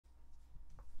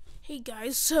Hey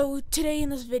guys, so today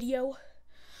in this video,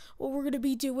 what we're going to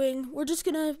be doing, we're just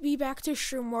going to be back to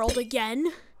Shroom World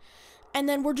again, and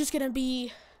then we're just going to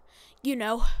be,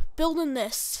 building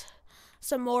this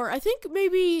some more. I think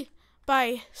maybe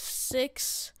by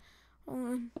 6,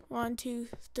 1, 2,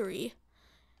 3,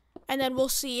 and then we'll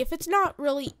see. If it's not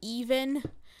really even,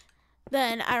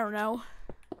 then I don't know.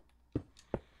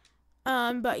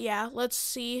 But yeah, let's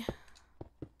see.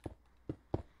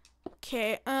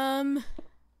 Okay,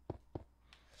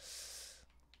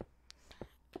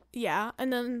 yeah,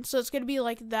 and then, so it's gonna be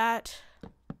like that.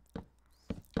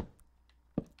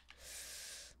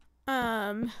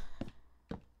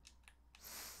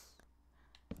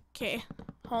 Okay,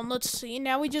 hold on, let's see.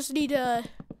 Now we just need to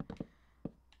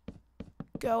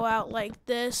go out like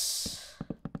this.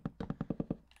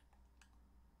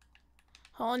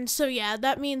 Hold on, so yeah,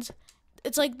 that means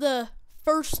it's like the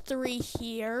first 3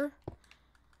 here.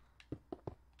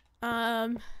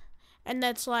 And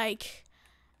that's like,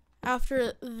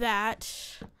 after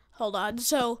that, hold on,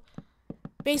 so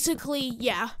basically,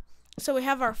 yeah, so we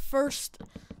have our first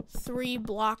 3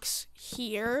 blocks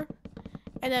here,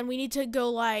 and then we need to go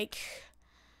like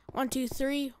 1, 2,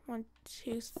 3, 1,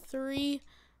 2, 3,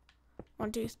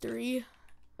 1, 2, 3,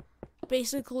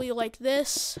 basically like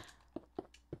this,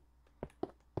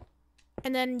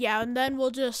 and then, yeah, and then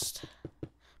we'll just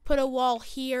put a wall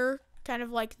here, kind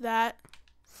of like that.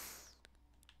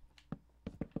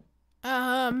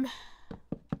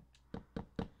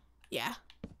 Yeah,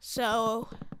 so,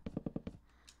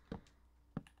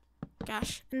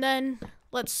 gosh, and then,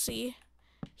 let's see,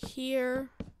 here,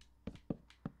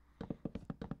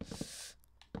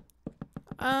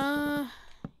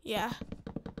 yeah,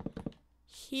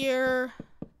 here,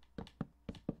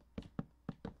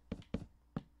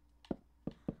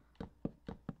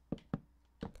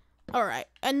 alright,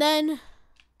 and then,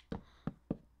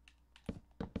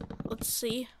 let's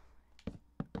see.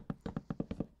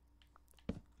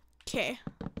 Okay.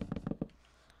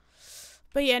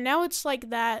 But yeah, now it's like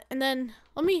that. And then,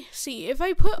 let me see. If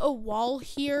I put a wall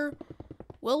here,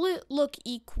 will it look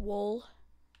equal?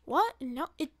 What? No,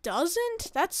 it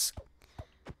doesn't? That's...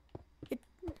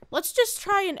 Let's just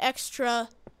try an extra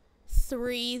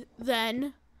 3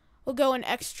 then. We'll go an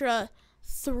extra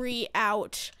 3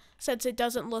 out, since it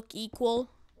doesn't look equal.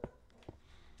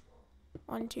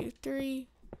 1, 2, 3.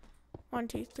 1,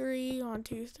 2, 3. 1,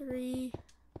 2, 3.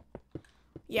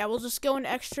 Yeah, we'll just go an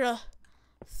extra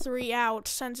 3 out,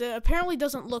 since it apparently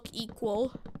doesn't look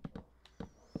equal.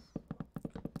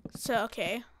 So,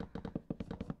 okay.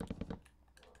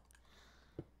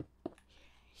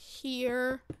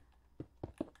 Here.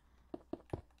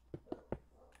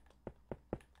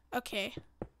 Okay.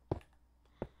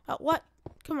 What?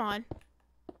 Come on.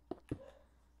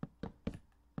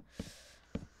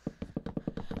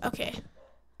 Okay.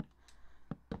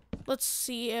 Let's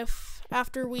see if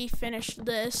after we finish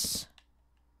this,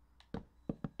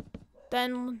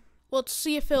 then let's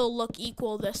see if it'll look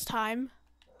equal this time.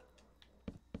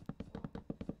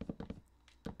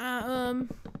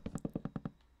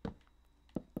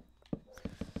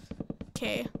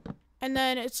 Okay. And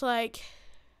then it's like,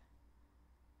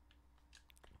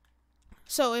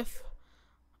 so if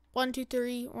 1, 2,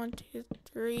 3, 1, 2,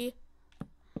 3,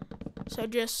 so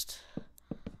just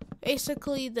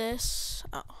basically this,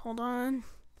 hold on.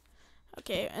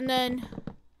 Okay, and then,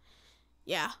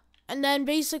 yeah, and then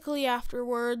basically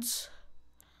afterwards,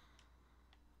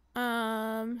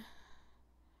 8,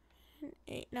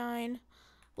 9,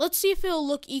 let's see if it'll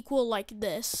look equal like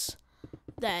this,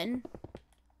 then.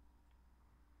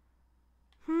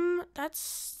 That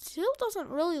still doesn't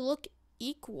really look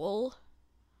equal.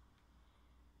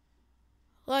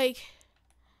 Like,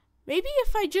 maybe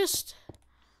if I just,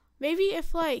 maybe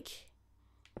if like,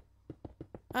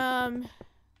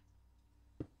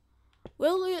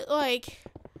 will it like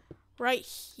right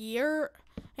here?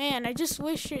 Man, I just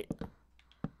wish it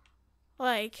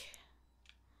like,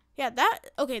 yeah, that,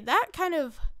 okay, that kind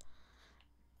of,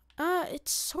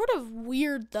 it's sort of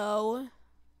weird though.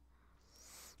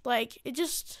 Like, it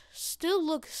just still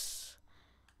looks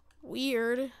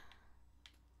weird.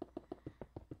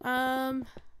 I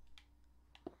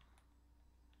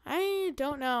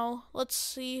don't know. Let's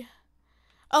see.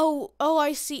 Oh,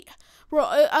 I see. Bro,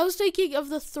 I was thinking of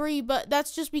the 3, but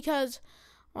that's just because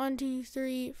 1, 2,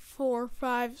 3, 4,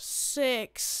 5,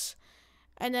 6,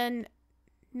 and then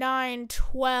 9,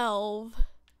 12.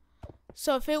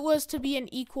 So if it was to be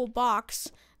an equal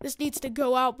box, this needs to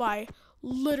go out by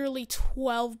literally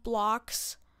 12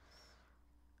 blocks.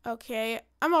 Okay,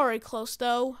 I'm already close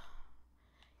though.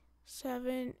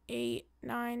 7, 8,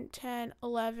 9, 10,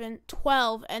 11,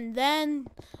 12, and then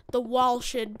the wall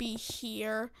should be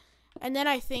here. And then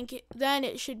I think then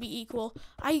it should be equal.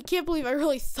 I can't believe I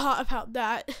really thought about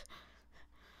that.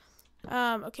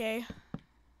 Okay.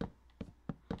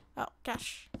 Oh,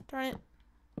 gosh. Darn it.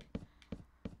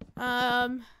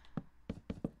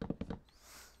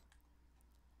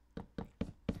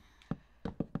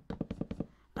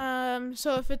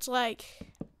 So if it's like,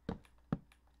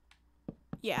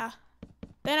 yeah,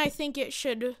 then I think it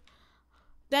should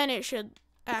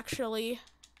actually,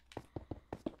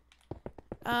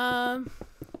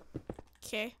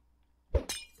 okay.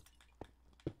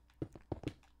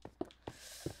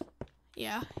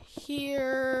 Yeah,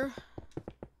 here,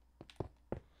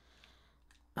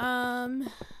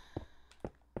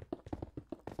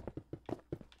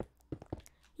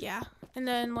 yeah, and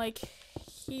then like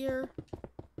here.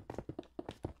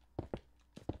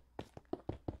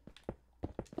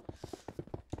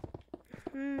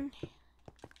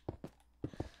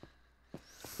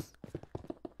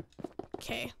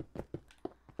 Okay.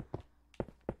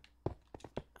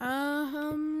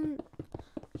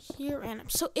 Here, and I'm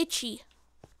so itchy.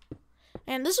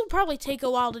 And this will probably take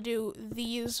a while to do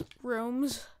these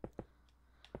rooms.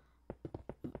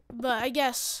 But I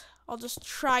guess I'll just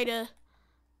try to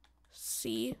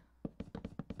see.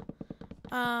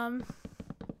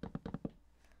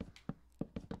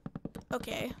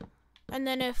 Okay. And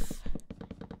then if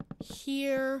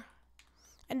here,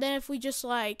 and then if we just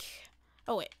like,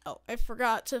 oh wait, oh, I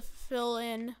forgot to fill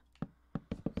in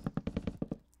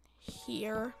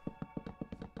here.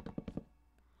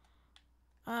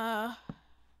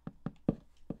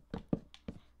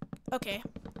 Okay.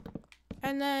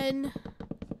 And then,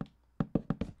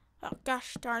 oh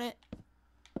gosh darn it.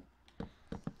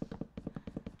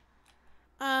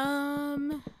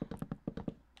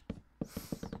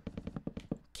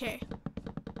 Okay.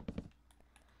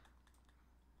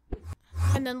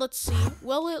 And then let's see,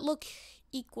 will it look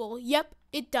equal? Yep,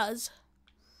 it does.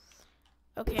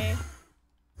 Okay.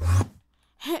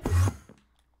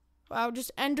 Wow,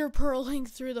 just ender pearling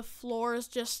through the floor is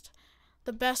just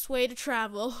the best way to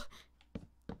travel.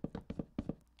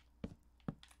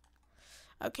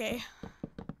 Okay.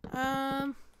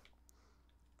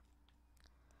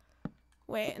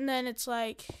 Wait, and then it's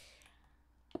like,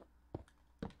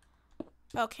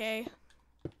 okay.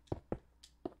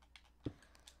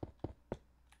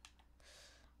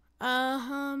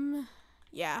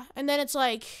 Yeah, and then it's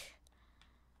like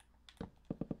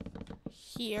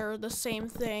here, the same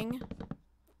thing.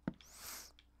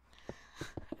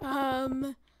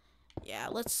 Yeah,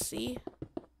 let's see.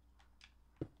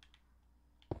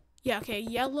 Yeah, okay,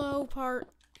 yellow part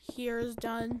here is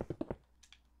done.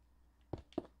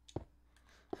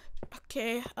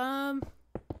 Okay,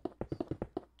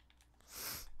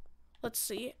 let's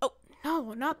see. Oh,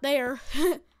 no, not there.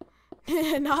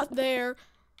 Not there.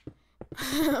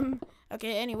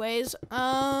 Okay, anyways,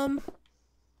 okay,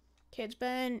 it's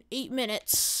been 8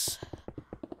 minutes.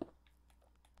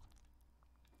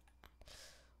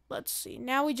 Let's see,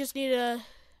 now we just need to,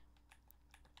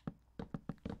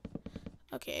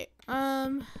 okay,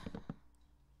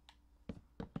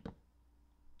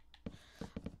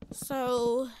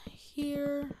 so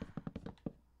here,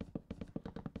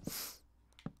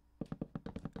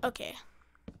 okay,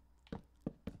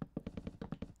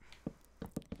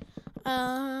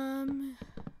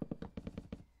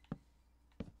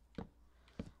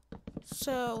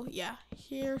 so yeah,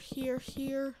 here, here,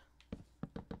 here.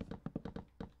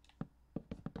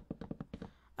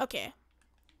 Okay.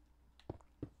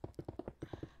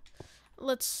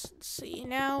 Let's see.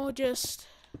 Now just,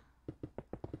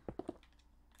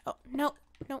 oh, no,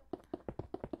 no.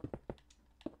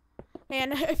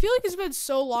 Man, I feel like it's been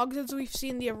so long since we've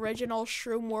seen the original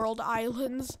Shroom World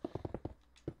Islands.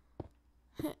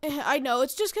 I know,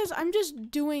 it's just because I'm just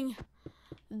doing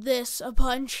this a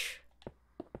bunch.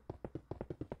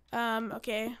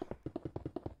 Okay.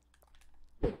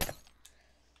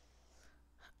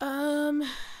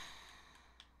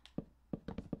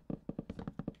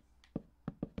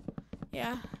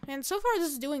 Yeah, and so far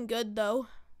this is doing good though.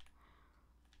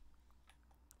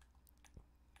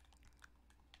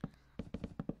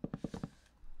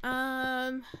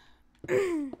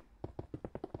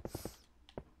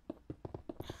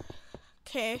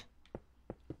 Okay.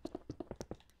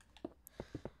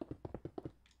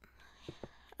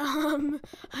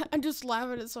 I'm just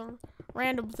laughing at some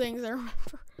random things I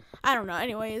remember. I don't know,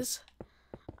 anyways.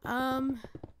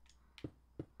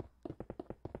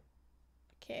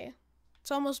 Okay.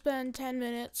 It's almost been 10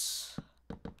 minutes.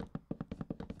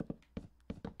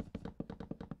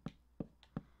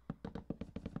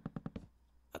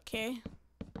 Okay.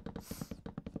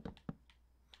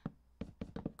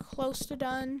 Close to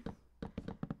done.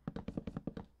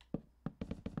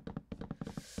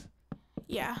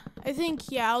 yeah, I think,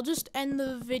 yeah, I'll just end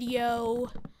the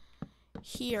video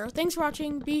here. Thanks for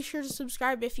watching. Be sure to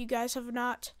subscribe if you guys have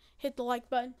not hit the like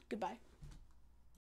button. Goodbye.